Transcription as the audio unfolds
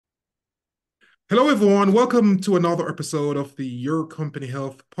Hello, everyone. Welcome to another episode of the Your Company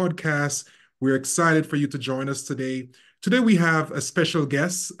Health podcast. We're excited for you to join us today. Today, we have a special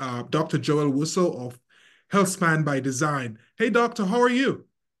guest, Dr. Joel Wussow of HealthSpan by Design. Hey, doctor, how are you?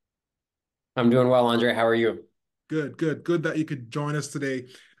 I'm doing well, Andre. How are you? Good that you could join us today.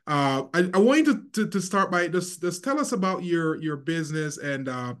 I want you to start by just tell us about your business and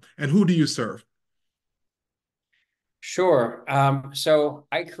who do you serve? Sure. So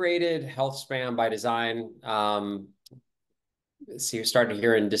I created HealthSpan by Design. See, we started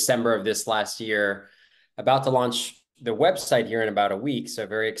here in December of this last year, about to launch the website here in about a week. So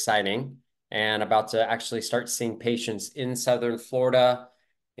very exciting, and about to actually start seeing patients in Southern Florida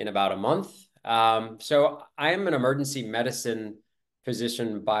in about a month. So I am an emergency medicine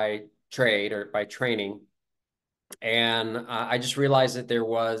physician by trade or by training. And I just realized that there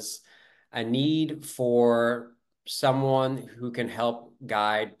was a need for someone who can help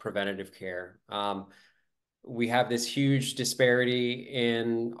guide preventative care. We have this huge disparity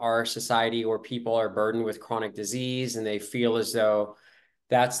in our society where people are burdened with chronic disease and they feel as though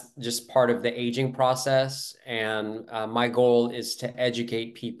that's just part of the aging process. And my goal is to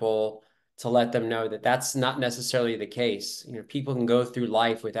educate people to let them know that that's not necessarily the case. You know, people can go through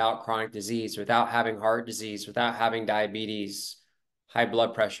life without chronic disease, without having heart disease, without having diabetes, high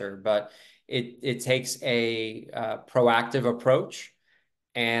blood pressure, but it takes a proactive approach.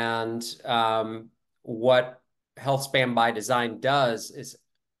 And what HealthSpan by Design does is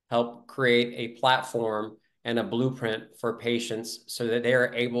help create a platform and a blueprint for patients so that they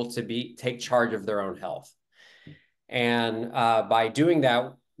are able to take charge of their own health. And by doing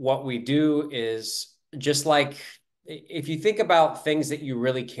that, what we do is just like if you think about things that you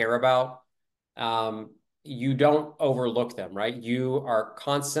really care about, you don't overlook them, right? You are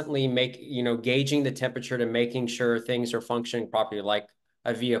constantly gauging the temperature to making sure things are functioning properly, like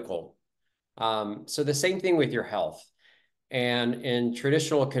a vehicle. So the same thing with your health. And in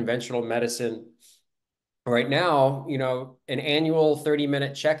traditional conventional medicine, right now, an annual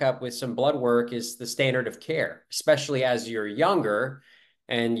 30-minute checkup with some blood work is the standard of care, especially as you're younger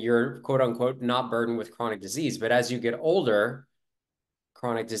and you're quote unquote not burdened with chronic disease. But as you get older,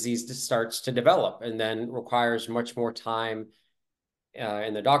 chronic disease starts to develop and then requires much more time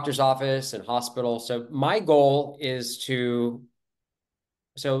in the doctor's office and hospital. So my goal is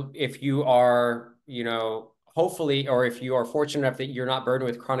so if you are, hopefully, or if you are fortunate enough that you're not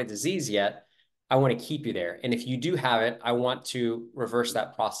burdened with chronic disease yet, I want to keep you there. And if you do have it, I want to reverse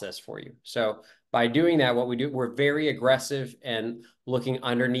that process for you. So by doing that, what we do, we're very aggressive and looking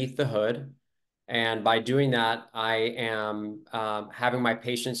underneath the hood. And by doing that, I am having my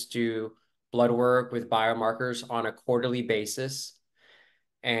patients do blood work with biomarkers on a quarterly basis.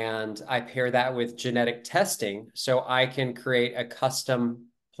 And I pair that with genetic testing so I can create a custom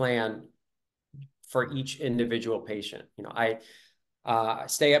plan for each individual patient. I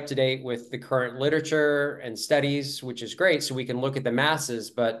stay up to date with the current literature and studies, which is great. So we can look at the masses,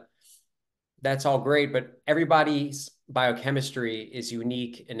 but that's all great. But everybody's biochemistry is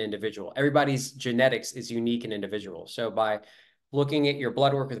unique and individual. Everybody's genetics is unique and individual. So by looking at your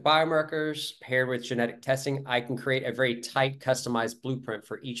blood work with biomarkers paired with genetic testing, I can create a very tight, customized blueprint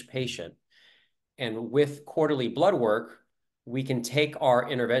for each patient. And with quarterly blood work, we can take our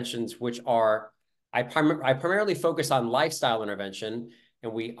interventions, which are, I primarily focus on lifestyle intervention,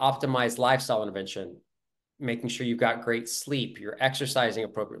 and we optimize lifestyle intervention, making sure you've got great sleep, you're exercising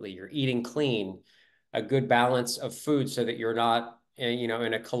appropriately, you're eating clean, a good balance of food so that you're not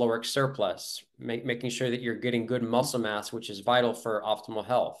in a caloric surplus, making sure that you're getting good muscle mass, which is vital for optimal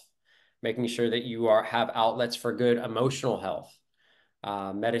health, making sure that you have outlets for good emotional health,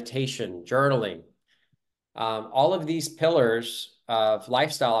 meditation, journaling. All of these pillars of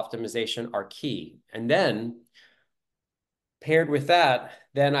lifestyle optimization are key. And then paired with that,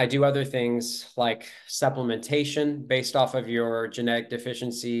 then I do other things like supplementation based off of your genetic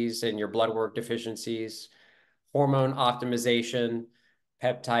deficiencies and your blood work deficiencies, hormone optimization,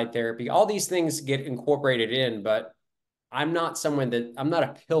 peptide therapy. All these things get incorporated in, but I'm not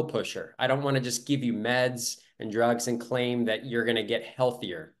a pill pusher. I don't want to just give you meds and drugs and claim that you're going to get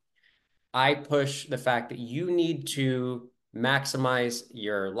healthier. I push the fact that you need to maximize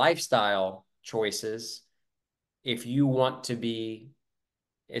your lifestyle choices if you want to be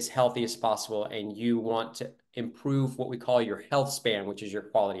as healthy as possible and you want to improve what we call your health span, which is your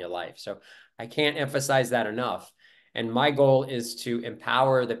quality of life. So I can't emphasize that enough. And my goal is to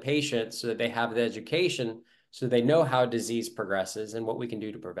empower the patient so that they have the education so they know how disease progresses and what we can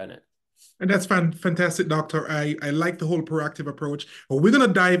do to prevent it. And that's fantastic, doctor. I like the whole proactive approach. But we're going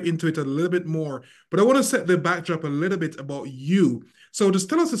to dive into it a little bit more. But I want to set the backdrop a little bit about you. So just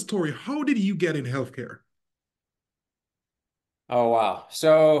tell us a story. How did you get in healthcare? Oh, wow.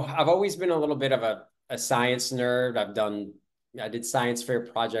 So I've always been a little bit of a science nerd. I did science fair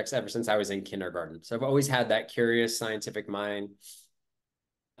projects ever since I was in kindergarten. So I've always had that curious scientific mind.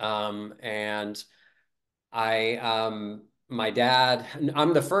 And my dad,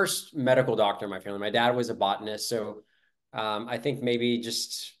 I'm the first medical doctor in my family. My dad was a botanist. So I think maybe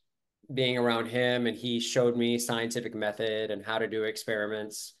just being around him and he showed me scientific method and how to do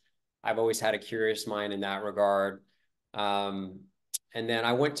experiments. I've always had a curious mind in that regard. Um, and then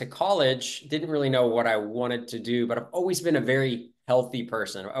I went to college, didn't really know what I wanted to do, but I've always been a very healthy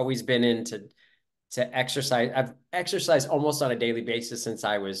person. I've always been into to exercise. I've exercised almost on a daily basis since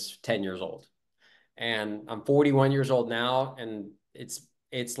I was 10 years old. And I'm 41 years old now, and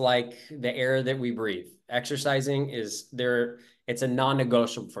it's like the air that we breathe. Exercising is there, it's a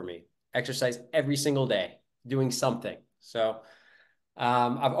non-negotiable for me. Exercise every single day, doing something. So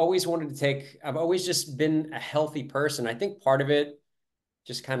I've always just been a healthy person. I think part of it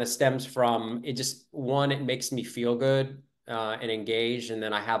just kind of stems from it just one, it makes me feel good and engaged. And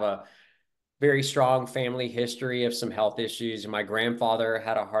then I have a very strong family history of some health issues. My grandfather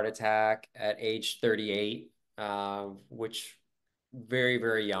had a heart attack at age 38, which very,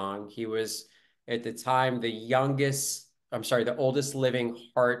 very young. He was at the time the oldest living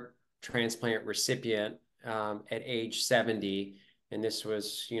heart transplant recipient at age 70. And this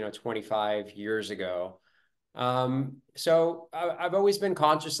was, 25 years ago. I've always been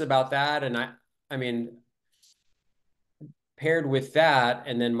conscious about that. And I mean, paired with that,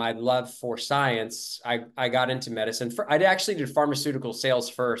 and then my love for science, I got into medicine. I actually did pharmaceutical sales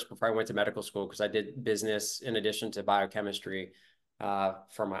first before I went to medical school because I did business in addition to biochemistry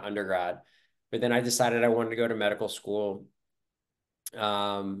for my undergrad. But then I decided I wanted to go to medical school,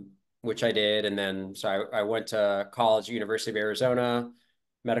 which I did. And then I went to college, University of Arizona,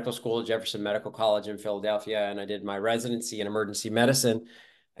 medical school, Jefferson Medical College in Philadelphia, and I did my residency in emergency medicine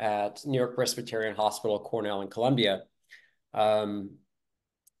at New York Presbyterian Hospital, Cornell, and Columbia. Um,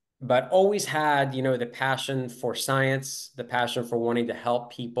 but always had, the passion for science, the passion for wanting to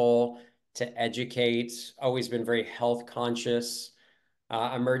help people, to educate, always been very health conscious.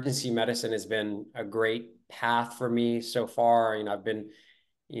 Emergency medicine has been a great path for me so far. I've been,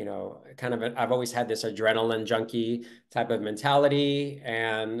 I've always had this adrenaline junkie type of mentality.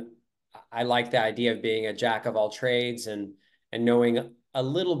 And I like the idea of being a jack of all trades and knowing a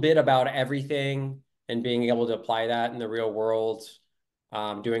little bit about everything and being able to apply that in the real world,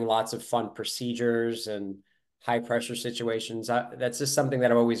 doing lots of fun procedures and high pressure situations. That's just something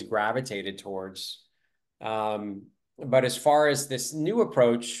that I've always gravitated towards. Um, but as far as this new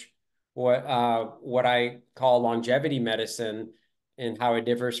approach, what I call longevity medicine and how it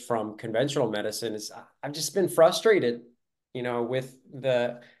differs from conventional medicine is I've just been frustrated, with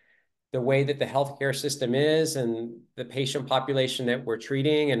the way that the healthcare system is and the patient population that we're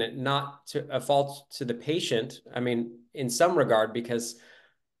treating, and it not to a fault to the patient. I mean, in some regard, because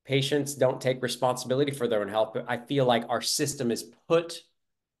patients don't take responsibility for their own health, but I feel like our system has put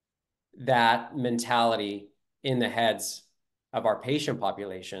that mentality in the heads of our patient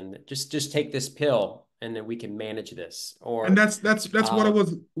population. Just take this pill and then we can manage this. And Or that's what I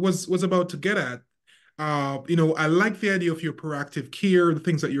um, was about to get at. I like the idea of your proactive care, the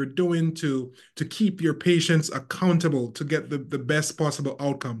things that you're doing to keep your patients accountable to get the best possible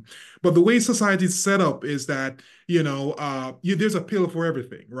outcome. But the way society is set up is that, there's a pill for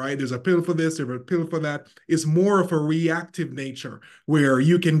everything, right? There's a pill for this, there's a pill for that. It's more of a reactive nature where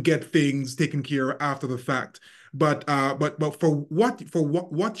you can get things taken care of after the fact. But for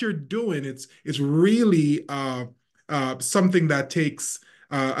what you're doing, it's really something that takes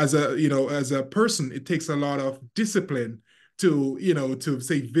as a person, it takes a lot of discipline to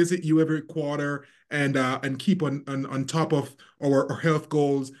say visit you every quarter and keep on top of our health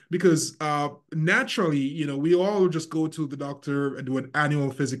goals because naturally, we all just go to the doctor and do an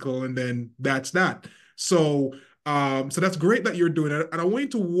annual physical and then that's that. So that's great that you're doing it. And I want you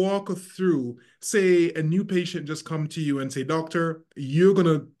to walk through, say a new patient just come to you and say, doctor, you're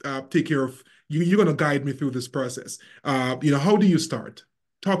gonna take care of you're gonna guide me through this process. How do you start?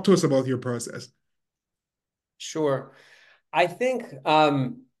 Talk to us about your process. sure. I think, I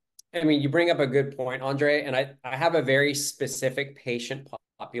mean, you bring up a good point, Andre, and I have a very specific patient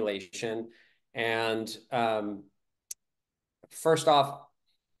population. And first off,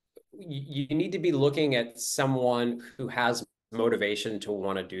 you need to be looking at someone who has motivation to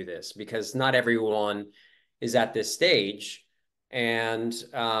want to do this because not everyone is at this stage. And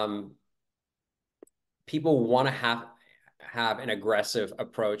people want to have an aggressive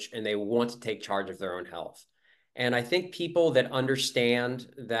approach and they want to take charge of their own health. And I think people that understand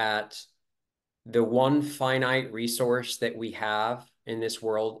that the one finite resource that we have in this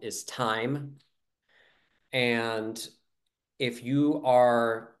world is time. And if you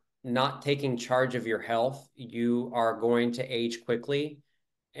are not taking charge of your health, you are going to age quickly.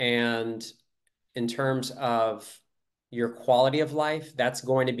 And in terms of your quality of life, that's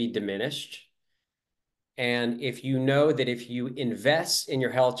going to be diminished. And if you know that if you invest in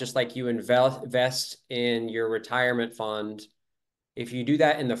your health, just like you invest in your retirement fund, if you do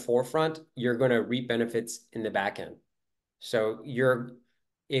that in the forefront, you're going to reap benefits in the back end. So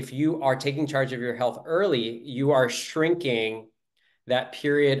if you are taking charge of your health early, you are shrinking that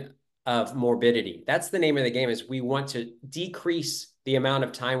period of morbidity. That's the name of the game, is we want to decrease the amount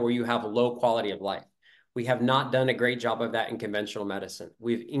of time where you have a low quality of life. We have not done a great job of that in conventional medicine.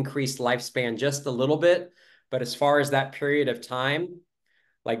 We've increased lifespan just a little bit, but as far as that period of time,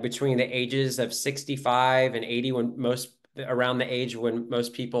 like between the ages of 65 and 80, around the age when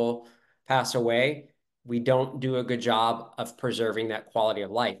most people pass away, we don't do a good job of preserving that quality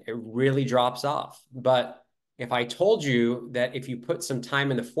of life. It really drops off. But if I told you that if you put some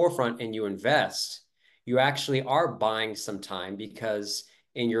time in the forefront and you invest, you actually are buying some time, because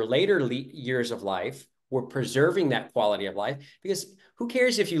in your later years of life, we're preserving that quality of life. Because who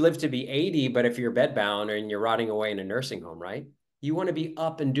cares if you live to be 80, but if you're bedbound and you're rotting away in a nursing home, right? You want to be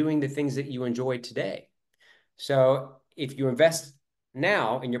up and doing the things that you enjoy today. So if you invest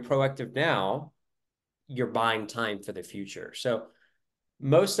now and you're proactive now, you're buying time for the future. So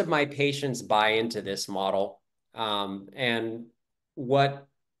most of my patients buy into this model. And what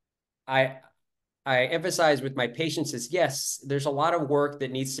I I emphasize with my patients is, yes, there's a lot of work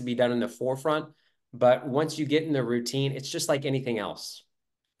that needs to be done in the forefront, but once you get in the routine, it's just like anything else.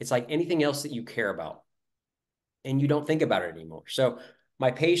 It's like anything else that you care about, and you don't think about it anymore. So my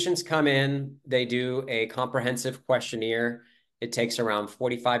patients come in, they do a comprehensive questionnaire. It takes around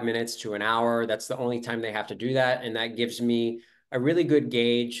 45 minutes to an hour. That's the only time they have to do that. And that gives me a really good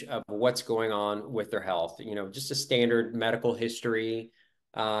gauge of what's going on with their health. Just a standard medical history,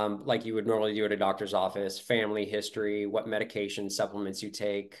 like you would normally do at a doctor's office, family history, what medication supplements you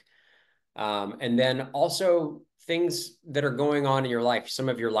take, and then also things that are going on in your life, some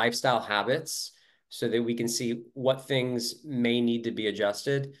of your lifestyle habits, so that we can see what things may need to be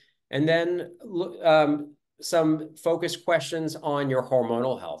adjusted. And then some focus questions on your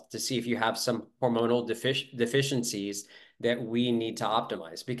hormonal health to see if you have some hormonal deficiencies that we need to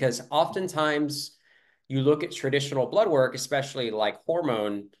optimize. Because oftentimes you look at traditional blood work, especially like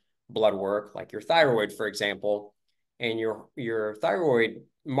hormone blood work, like your thyroid, for example, and your thyroid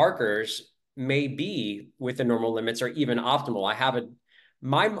markers may be within normal limits or even optimal.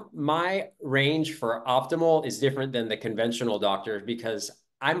 My range for optimal is different than the conventional doctors, because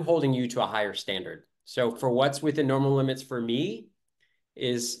I'm holding you to a higher standard. So for what's within normal limits for me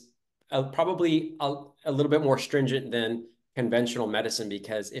is probably a little bit more stringent than conventional medicine,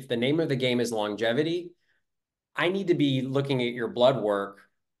 because if the name of the game is longevity, I need to be looking at your blood work.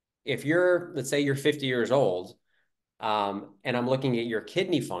 If let's say you're 50 years old, and I'm looking at your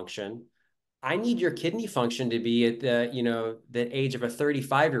kidney function, I need your kidney function to be at the age of a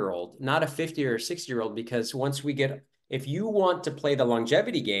 35-year-old, not a 50 or 60-year-old, because if you want to play the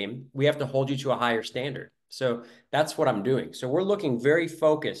longevity game, we have to hold you to a higher standard. So that's what I'm doing. So we're looking very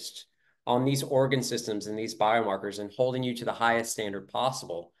focused on these organ systems and these biomarkers and holding you to the highest standard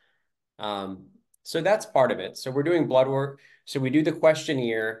possible. So that's part of it. So we're doing blood work. So we do the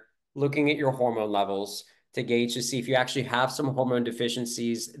questionnaire, looking at your hormone levels to gauge to see if you actually have some hormone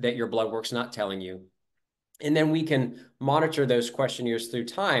deficiencies that your blood work's not telling you. And then we can monitor those questionnaires through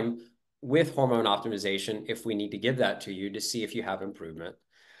time with hormone optimization if we need to give that to you to see if you have improvement.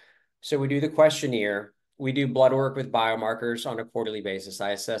 So we do the questionnaire. We do blood work with biomarkers on a quarterly basis.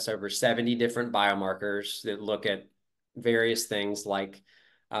 I assess over 70 different biomarkers that look at various things like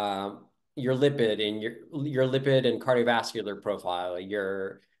your lipid and your lipid and cardiovascular profile,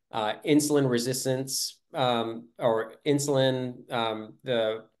 your insulin resistance, or insulin,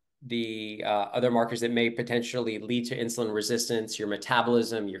 the other markers that may potentially lead to insulin resistance, your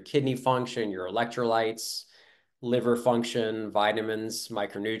metabolism, your kidney function, your electrolytes, liver function, vitamins,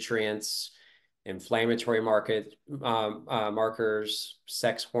 micronutrients, inflammatory markers,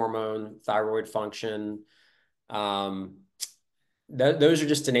 sex hormone, thyroid function. Those are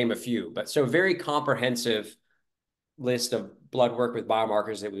just to name a few, but so very comprehensive list of blood work with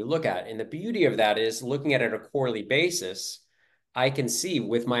biomarkers that we look at. And the beauty of that is, looking at it on a quarterly basis, I can see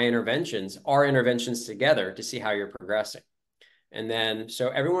with my interventions, our interventions together, to see how you're progressing. And then, so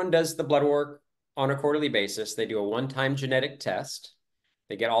everyone does the blood work on a quarterly basis. They do a one-time genetic test.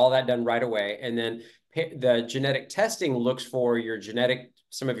 They get all that done right away. And then the genetic testing looks for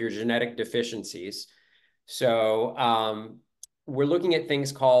some of your genetic deficiencies. So we're looking at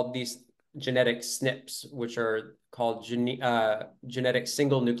things called these genetic SNPs, which are called genetic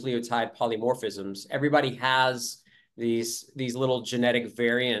single nucleotide polymorphisms. Everybody has these little genetic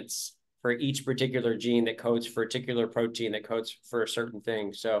variants for each particular gene that codes for a particular protein that codes for a certain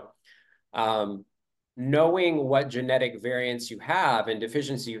thing. So knowing what genetic variants you have and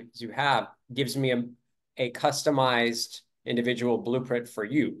deficiencies you have gives me a customized individual blueprint for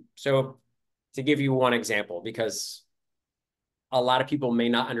you. So to give you one example, because a lot of people may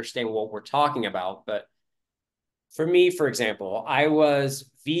not understand what we're talking about, but for me, for example, I was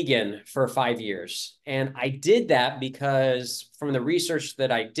vegan for 5 years. And I did that because from the research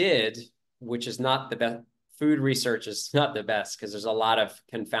that I did, which is not the best, food research is not the best because there's a lot of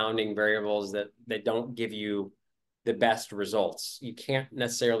confounding variables that don't give you the best results. You can't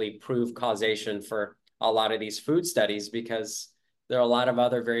necessarily prove causation for a lot of these food studies because there are a lot of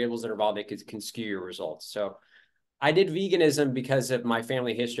other variables that are involved that can skew your results. So I did veganism because of my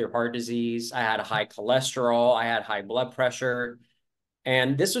family history of heart disease. I had a high cholesterol. I had high blood pressure.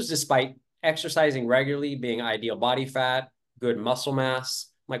 And this was despite exercising regularly, being ideal body fat, good muscle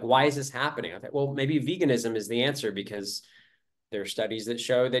mass. I'm like, why is this happening? I thought, well, maybe veganism is the answer because there are studies that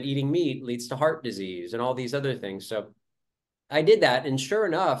show that eating meat leads to heart disease and all these other things. So I did that. And sure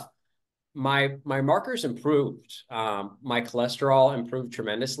enough, my markers improved. My cholesterol improved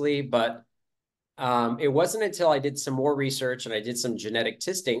tremendously, but it wasn't until I did some more research and I did some genetic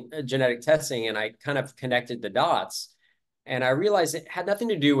testing, and I kind of connected the dots. And I realized it had nothing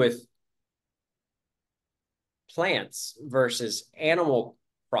to do with plants versus animal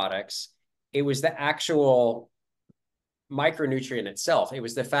products. It was the actual micronutrient itself. It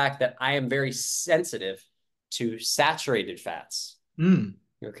was the fact that I am very sensitive to saturated fats.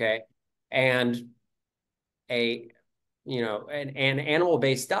 Okay. And an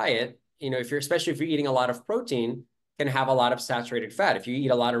animal-based diet, especially if you're eating a lot of protein, can have a lot of saturated fat. If you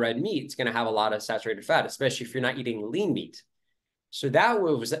eat a lot of red meat, it's going to have a lot of saturated fat, especially if you're not eating lean meat. So that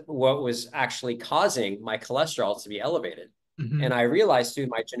was what was actually causing my cholesterol to be elevated. Mm-hmm. And I realized through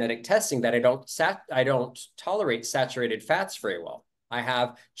my genetic testing that I don't tolerate saturated fats very well. I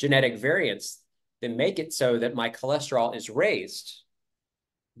have genetic variants that make it so that my cholesterol is raised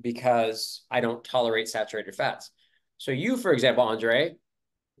because I don't tolerate saturated fats. So you, for example, Andre,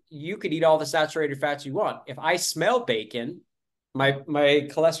 you could eat all the saturated fats you want. If I smell bacon, my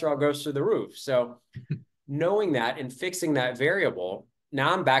cholesterol goes through the roof. So knowing that and fixing that variable,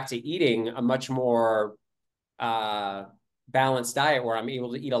 now I'm back to eating a much more balanced diet where I'm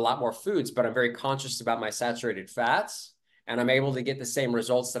able to eat a lot more foods, but I'm very conscious about my saturated fats, and I'm able to get the same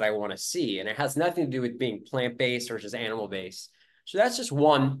results that I want to see. And it has nothing to do with being plant-based versus animal-based. So that's just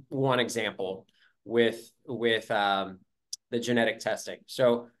one example with the genetic testing.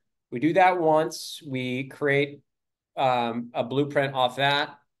 So we do that once. We create a blueprint off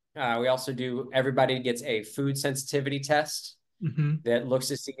that. We also everybody gets a food sensitivity test that looks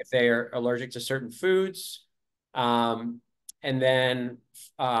to see if they're allergic to certain foods. And then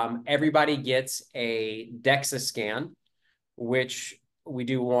everybody gets a DEXA scan, which we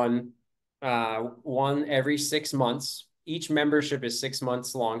do one every 6 months. Each membership is 6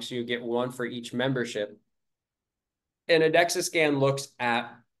 months long, so you get one for each membership. And a DEXA scan looks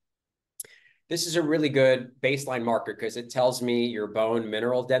at, this is a really good baseline marker because it tells me your bone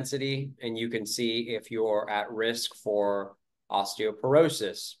mineral density, and you can see if you're at risk for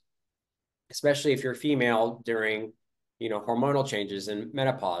osteoporosis, especially if you're female during hormonal changes and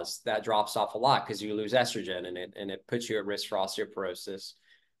menopause. That drops off a lot because you lose estrogen, and it puts you at risk for osteoporosis.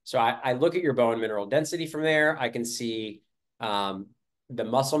 So I look at your bone mineral density from there. I can see the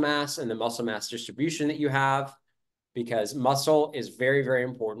muscle mass and the muscle mass distribution that you have, because muscle is very, very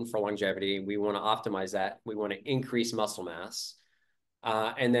important for longevity. We want to optimize that. We want to increase muscle mass.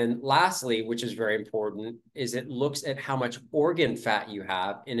 And then lastly, which is very important, is it looks at how much organ fat you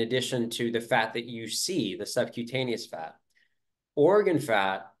have in addition to the fat that you see, the subcutaneous fat. Organ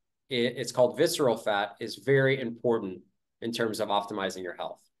fat, it's called visceral fat, is very important in terms of optimizing your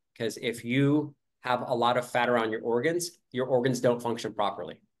health. Because if you have a lot of fat around your organs don't function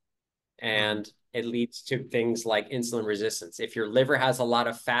properly. And it leads to things like insulin resistance. If your liver has a lot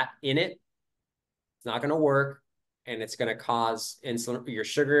of fat in it, it's not going to work, and it's going to cause your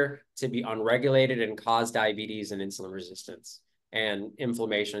sugar to be unregulated and cause diabetes and insulin resistance and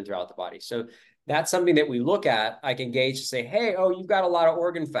inflammation throughout the body. So that's something that we look at. I can gauge to say, hey, you've got a lot of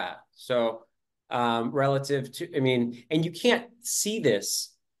organ fat. So relative to, and you can't see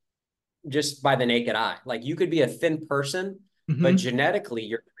this just by the naked eye. Like, you could be a thin person, but Hmm. genetically,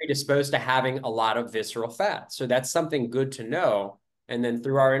 you're predisposed to having a lot of visceral fat. So that's something good to know. And then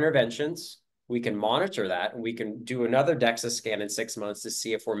through our interventions, we can monitor that. And we can do another DEXA scan in 6 months to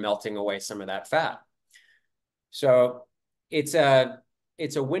see if we're melting away some of that fat. So it's a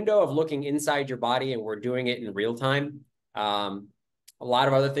window of looking inside your body, and we're doing it in real time. A lot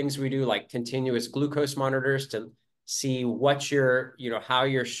of other things we do, like continuous glucose monitors to see what how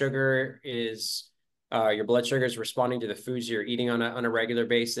your sugar is, your blood sugar is responding to the foods you're eating on a regular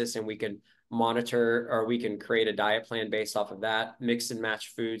basis, and we can monitor, or we can create a diet plan based off of that, mix and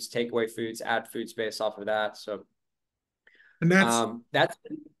match foods, take away foods, add foods based off of that. So And that's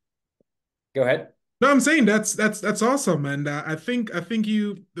go ahead. no, I'm saying that's awesome, and I think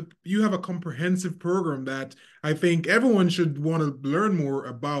you have a comprehensive program that I think everyone should want to learn more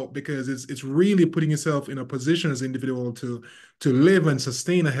about, because it's really putting yourself in a position as an individual to live and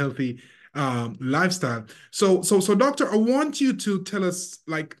sustain a healthy lifestyle. So, doctor, I want you to tell us,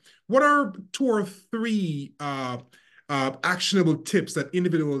 like, what are two or three actionable tips that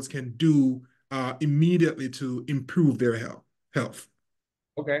individuals can do immediately to improve their health.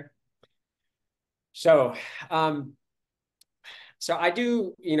 Okay. So, um, so I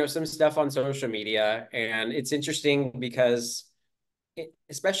do, some stuff on social media, and it's interesting because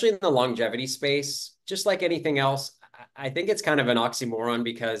especially in the longevity space, just like anything else, I think it's kind of an oxymoron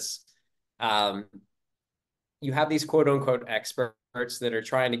because um, you have these quote unquote experts that are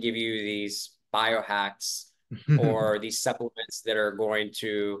trying to give you these biohacks or these supplements that are going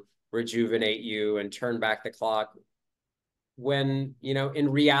to rejuvenate you and turn back the clock when, in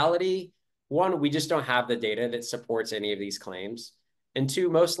reality, one, we just don't have the data that supports any of these claims. And two,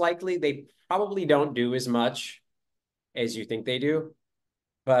 most likely they probably don't do as much as you think they do.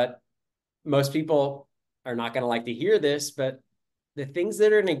 But most people are not going to like to hear this, but the things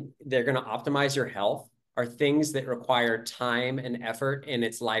that they're going to optimize your health are things that require time and effort in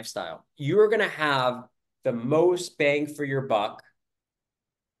its lifestyle. You are going to have the most bang for your buck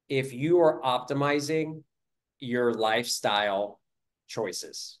if you are optimizing your lifestyle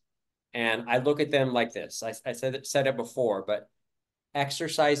choices. And I look at them like this. I said it before, but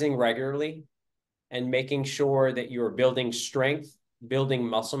exercising regularly and making sure that you're building strength, building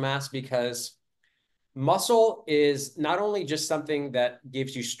muscle mass, because muscle is not only just something that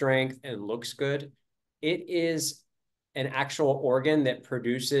gives you strength and looks good, it is an actual organ that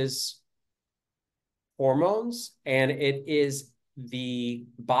produces hormones, and it is the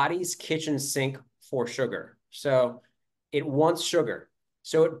body's kitchen sink for sugar. So it wants sugar.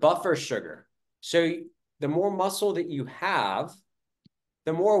 So it buffers sugar. So the more muscle that you have,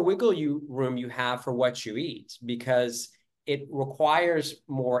 the more room you have for what you eat, because it requires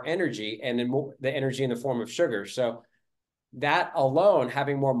more energy, and the energy in the form of sugar. So that alone,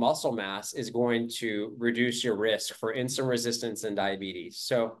 having more muscle mass, is going to reduce your risk for insulin resistance and diabetes.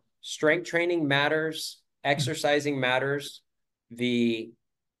 So strength training matters, exercising matters, the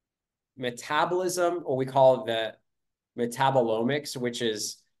metabolism, or we call it the metabolomics, which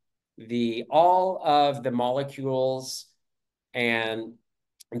is all of the molecules and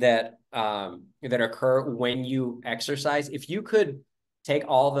that occur when you exercise. If you could take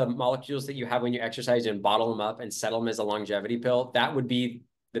all the molecules that you have when you exercise and bottle them up and sell them as a longevity pill, that would be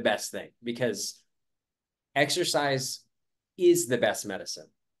the best thing, because exercise is the best medicine.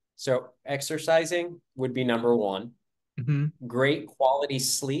 So exercising would be number one. Mhm. Great quality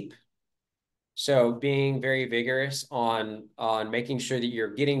sleep. So being very vigorous on making sure that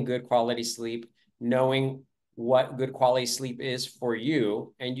you're getting good quality sleep, knowing what good quality sleep is for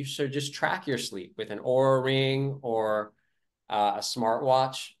you, and you should just track your sleep with an Oura ring or a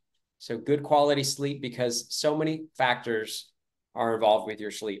smartwatch. So good quality sleep, because so many factors are involved with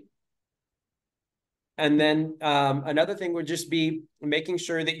your sleep. And then another thing would just be making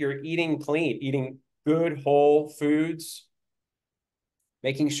sure that you're eating clean, eating good whole foods,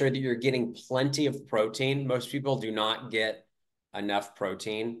 making sure that you're getting plenty of protein. Most people do not get enough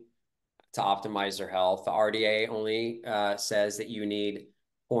protein to optimize their health. The RDA only says that you need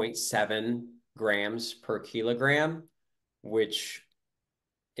 0.7 grams per kilogram, which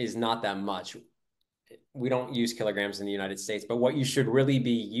is not that much. We don't use kilograms in the United States, but what you should really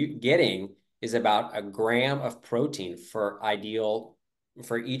be getting is about a gram of protein for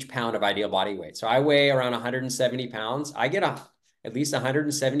each pound of ideal body weight. So I weigh around 170 pounds. I get at least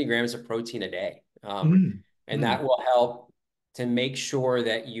 170 grams of protein a day. Mm. And that Mm. will help to make sure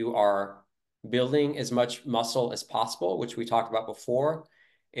that you are building as much muscle as possible, which we talked about before.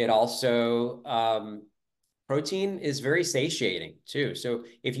 It also, protein is very satiating too. So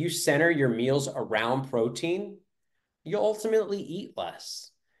if you center your meals around protein, you'll ultimately eat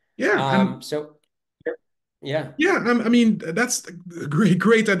less. Yeah, and So Yeah. I mean, that's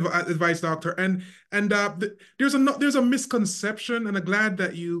great advice, doctor. And there's a misconception, and I'm glad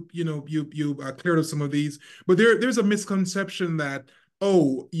that you cleared up some of these. But there's a misconception that,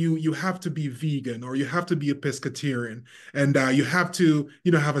 oh, you have to be vegan or you have to be a pescatarian, and you have to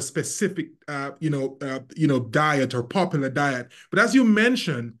have a specific diet or popular diet. But as you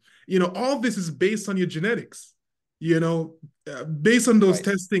mentioned, all this is based on your genetics. Based on those Right.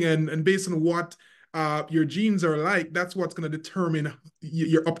 testing and based on what your genes are like, that's what's going to determine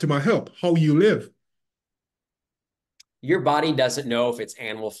your optimal health, how you live. Your body doesn't know if it's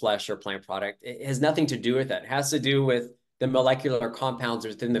animal flesh or plant product. It has nothing to do with that. It has to do with the molecular compounds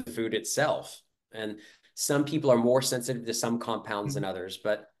within the food itself. And some people are more sensitive to some compounds than others,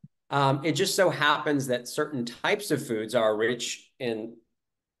 but it just so happens that certain types of foods are rich in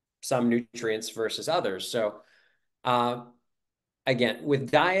some nutrients versus others. So, uh, again,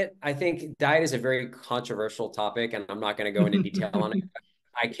 with diet, I think diet is a very controversial topic, and I'm not going to go into detail on it.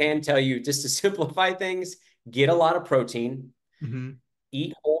 I can tell you, just to simplify things, get a lot of protein, Mhm.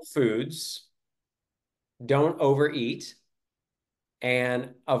 eat whole foods, don't overeat,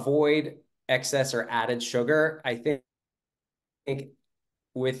 and avoid excess or added sugar. I think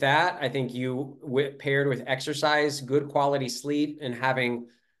with that, I think paired with exercise, good quality sleep, and having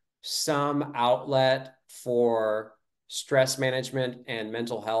some outlet for stress management and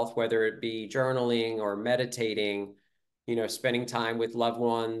mental health, whether it be journaling or meditating, spending time with loved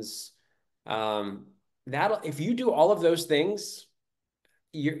ones. Um, that if you do all of those things,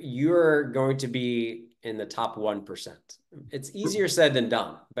 you're going to be in the top 1%. It's easier said than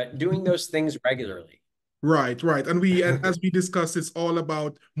done, but doing those things regularly. Right, right. And as we discussed, it's all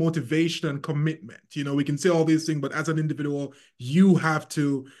about motivation and commitment. We can say all these things, but as an individual, you have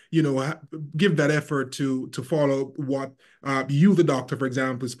to, give that effort to follow what you, the doctor, for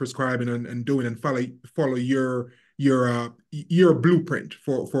example, is prescribing and doing, and follow your blueprint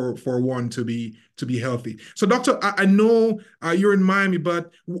for one to be healthy. So, doctor, I know you're in Miami,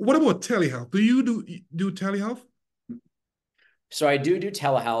 but what about telehealth? Do you do telehealth? So I do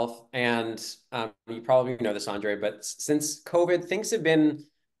telehealth, and you probably know this, Andre, but since COVID, things have been,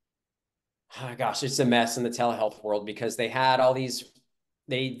 oh gosh, it's a mess in the telehealth world because they had all these,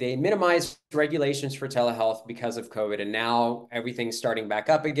 they minimized regulations for telehealth because of COVID, and now everything's starting back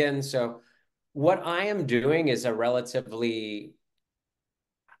up again. So what I am doing is a relatively,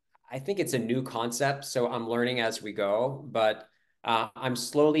 I think it's a new concept, so I'm learning as we go, but I'm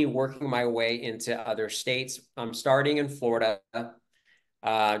slowly working my way into other states. I'm starting in Florida,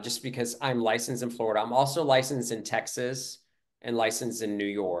 just because I'm licensed in Florida. I'm also licensed in Texas and licensed in New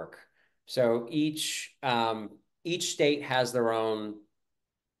York. So each state has their own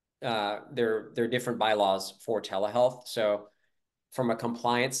their different bylaws for telehealth. So from a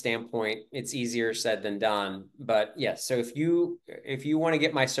compliance standpoint, it's easier said than done. But yes, so if you want to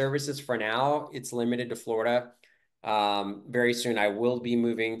get my services for now, it's limited to Florida. Very soon, I will be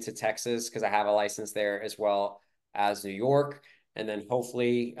moving to Texas because I have a license there as well as New York. And then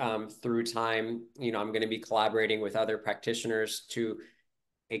hopefully, through time, I'm going to be collaborating with other practitioners to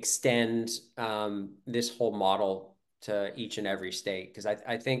extend this whole model to each and every state because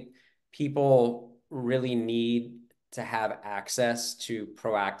I think people really need to have access to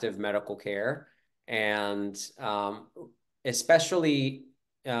proactive medical care and especially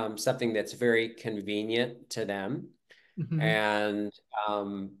something that's very convenient to them. Mhm. And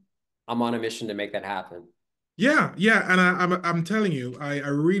um, I'm on a mission to make that happen. Yeah, yeah, and I'm telling you, I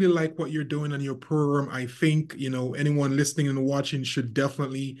really like what you're doing on your program. I think anyone listening and watching should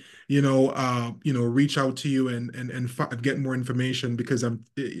definitely reach out to you and get more information because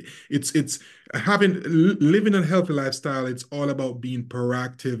it's having living a healthy lifestyle. It's all about being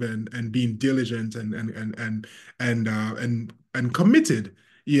proactive and being diligent and committed.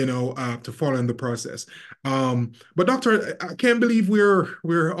 To following the process. But doctor, I can't believe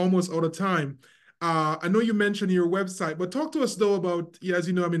we're almost out of time. I know you mentioned your website, but talk to us though about, yeah, as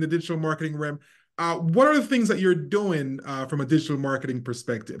you know, I'm in the digital marketing realm. What are the things that you're doing from a digital marketing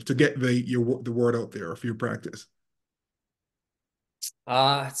perspective to get the word out there for your practice?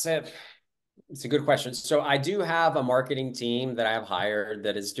 It's a good question. So I do have a marketing team that I have hired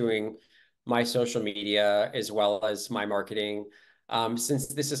that is doing my social media as well as my marketing. Since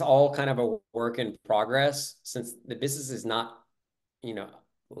this is all kind of a work in progress, since the business is not, you know,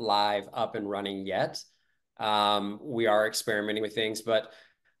 live up and running yet, we are experimenting with things. But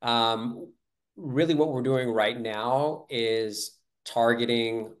um, really, what we're doing right now is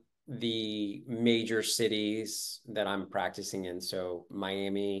targeting the major cities that I'm practicing in. So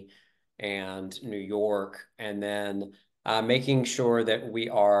Miami and New York, and then making sure that we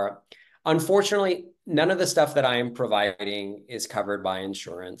are. Unfortunately, none of the stuff that I am providing is covered by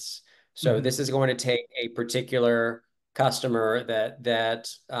insurance. So Mhm. this is going to take a particular customer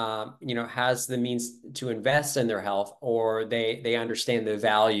has the means to invest in their health, or they understand the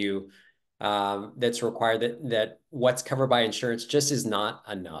value that's required, that what's covered by insurance just is not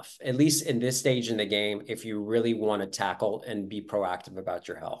enough, at least in this stage in the game, if you really want to tackle and be proactive about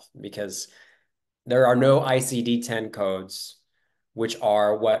your health, because there are no ICD-10 codes, which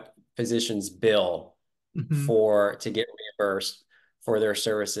are what physicians bill Mhm. for to get reimbursed for their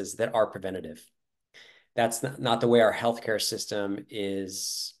services that are preventative. That's not the way our healthcare system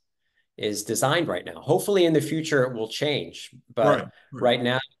is designed right now. Hopefully in the future it will change, Right, but right. right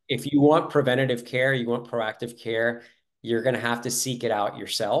now, if you want preventative care, you want proactive care, you're going to have to seek it out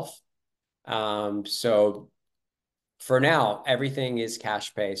yourself. So for now, everything is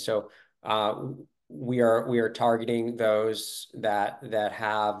cash pay. So we are targeting those that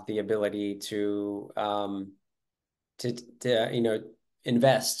have the ability to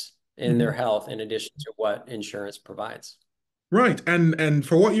invest in their Mhm. health in addition to what insurance provides. Right. And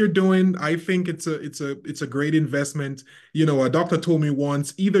for what you're doing, I think it's a great investment. A doctor told me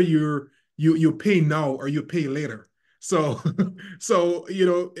once, either you pay now or you pay later. So so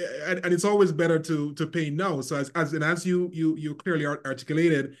and it's always better to pay now. So as you clearly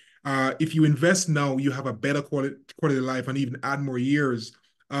articulated, if you invest now, you have a better quality of life and even add more years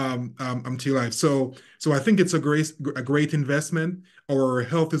to your life. So I think it's a great investment. Our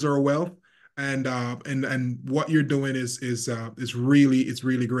health is our wealth, and what you're doing is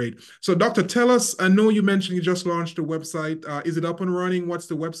really great. So, Doctor, tell us. I know you mentioned you just launched a website. Is it up and running? What's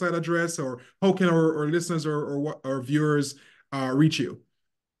the website address, or how can our listeners or what our viewers reach you?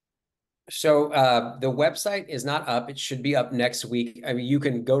 So the website is not up. It should be up next week. I mean, you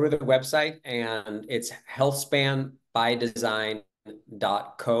can go to the website and it's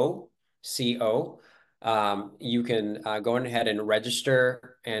healthspanbydesign.co, C-O. You can go ahead and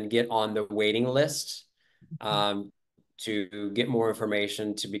register and get on the waiting list um, to get more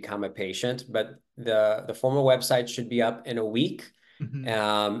information to become a patient. But the formal website should be up in a week. Mhm.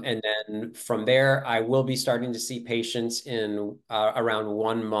 And then from there, I will be starting to see patients in around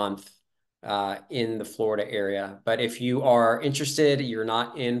 1 month in the Florida area. But if you are interested, you're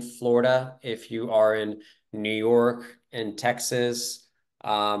not in Florida, if you are in New York and Texas,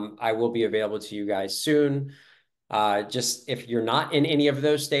 I will be available to you guys soon. Just if you're not in any of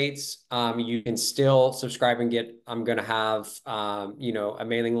those states, you can still subscribe and I'm going to have, a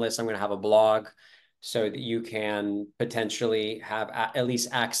mailing list. I'm going to have a blog so that you can potentially have at least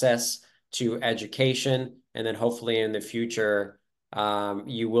access to education. And then hopefully in the future,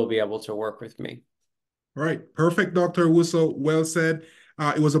 you will be able to work with me. All right, perfect, Dr. Wussow. Well said.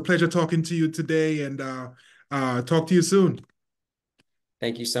 It was a pleasure talking to you today, and talk to you soon.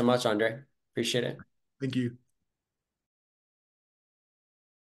 Thank you so much, Andre. Appreciate it. Thank you.